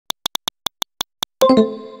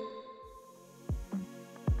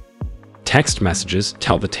Text messages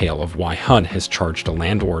tell the tale of why HUD has charged a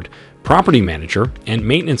landlord, property manager, and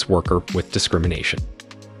maintenance worker with discrimination.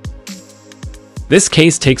 This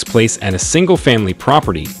case takes place at a single-family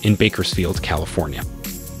property in Bakersfield, California.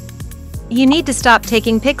 You need to stop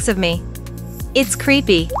taking pics of me. It's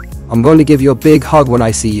creepy. I'm going to give you a big hug when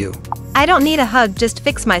I see you. I don't need a hug, just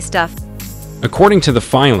fix my stuff. According to the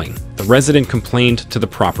filing, the resident complained to the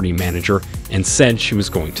property manager and said she was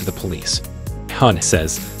going to the police. HUD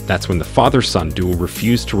says that's when the father-son duo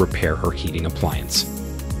refused to repair her heating appliance.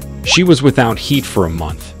 She was without heat for a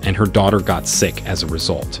month, and her daughter got sick as a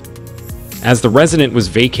result. As the resident was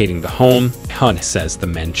vacating the home, HUD says the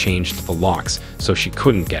men changed the locks so she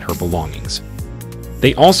couldn't get her belongings.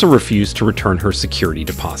 They also refused to return her security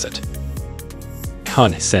deposit.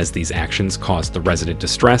 HUD says these actions caused the resident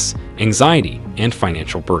distress, anxiety, and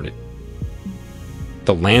financial burden.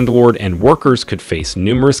 The landlord and workers could face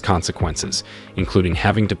numerous consequences, including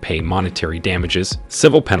having to pay monetary damages,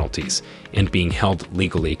 civil penalties, and being held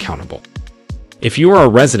legally accountable. If you are a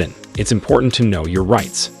resident, it's important to know your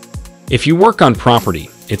rights. If you work on property,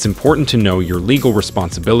 it's important to know your legal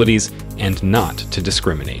responsibilities and not to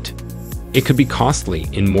discriminate. It could be costly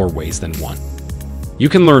in more ways than one. You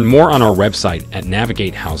can learn more on our website at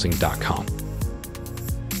navigatehousing.com.